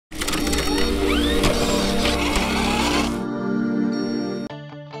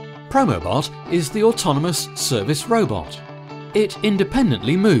Promobot is the autonomous service robot. It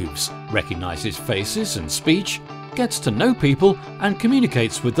independently moves, recognizes faces and speech, gets to know people and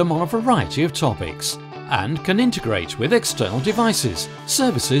communicates with them on a variety of topics, and can integrate with external devices,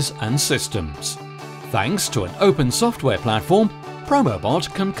 services and systems. Thanks to an open software platform,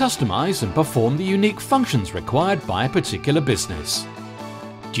 Promobot can customize and perform the unique functions required by a particular business.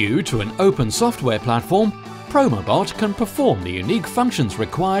 Due to an open software platform, Promobot can perform the unique functions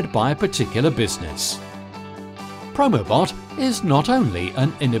required by a particular business. Promobot is not only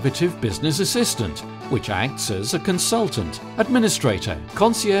an innovative business assistant, which acts as a consultant, administrator,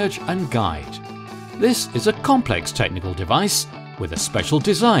 concierge and guide. This is a complex technical device with a special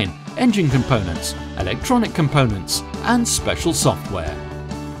design, engine components, electronic components and special software.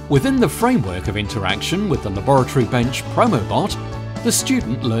 Within the framework of interaction with the laboratory bench Promobot, the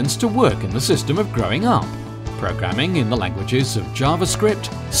student learns to work in the system of growing up, programming in the languages of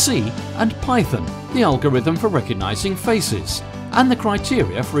JavaScript, C and Python, the algorithm for recognizing faces, and the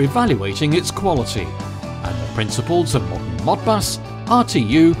criteria for evaluating its quality, and the principles of modern Modbus,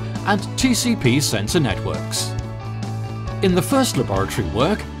 RTU and TCP sensor networks. In the first laboratory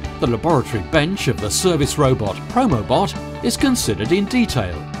work, the laboratory bench of the service robot Promobot is considered in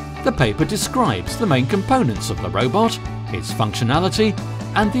detail. The paper describes the main components of the robot, its functionality,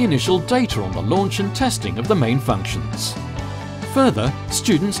 and the initial data on the launch and testing of the main functions. Further,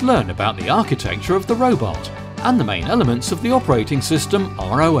 students learn about the architecture of the robot and the main elements of the operating system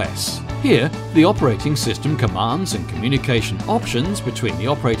ROS. Here, the operating system commands and communication options between the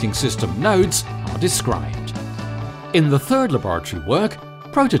operating system nodes are described. In the third laboratory work,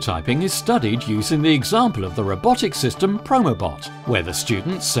 prototyping is studied using the example of the robotic system Promobot, where the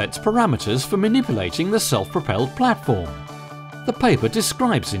student sets parameters for manipulating the self-propelled platform. The paper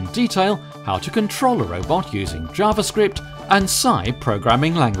describes in detail how to control a robot using JavaScript and C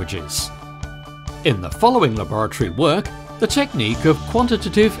programming languages. In the following laboratory work, the technique of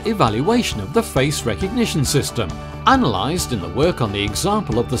quantitative evaluation of the face recognition system, analysed in the work on the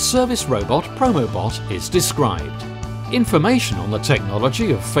example of the service robot Promobot, is described. Information on the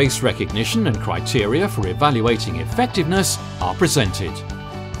technology of face recognition and criteria for evaluating effectiveness are presented.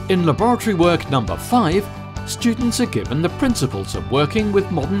 In laboratory work number 5, students are given the principles of working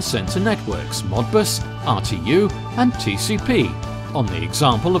with modern sensor networks Modbus, RTU and TCP on the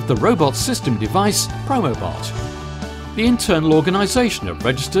example of the robot system device Promobot. The internal organisation of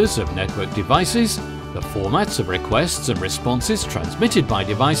registers of network devices, the formats of requests and responses transmitted by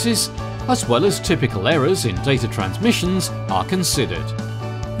devices, as well as typical errors in data transmissions are considered.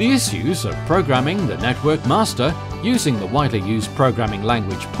 The issues of programming the network master using the widely used programming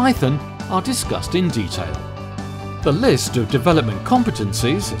language Python are discussed in detail. The list of development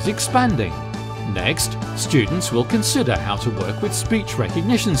competencies is expanding. Next, students will consider how to work with speech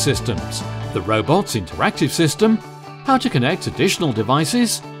recognition systems, the robot's interactive system, how to connect additional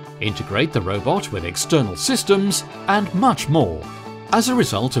devices, integrate the robot with external systems, and much more. As a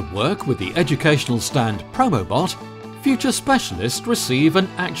result of work with the educational stand Promobot, future specialists receive an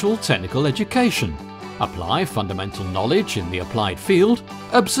actual technical education, apply fundamental knowledge in the applied field,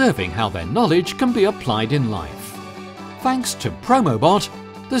 observing how their knowledge can be applied in life. Thanks to Promobot,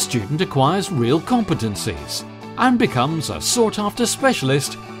 the student acquires real competencies and becomes a sought-after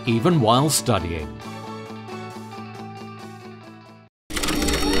specialist even while studying.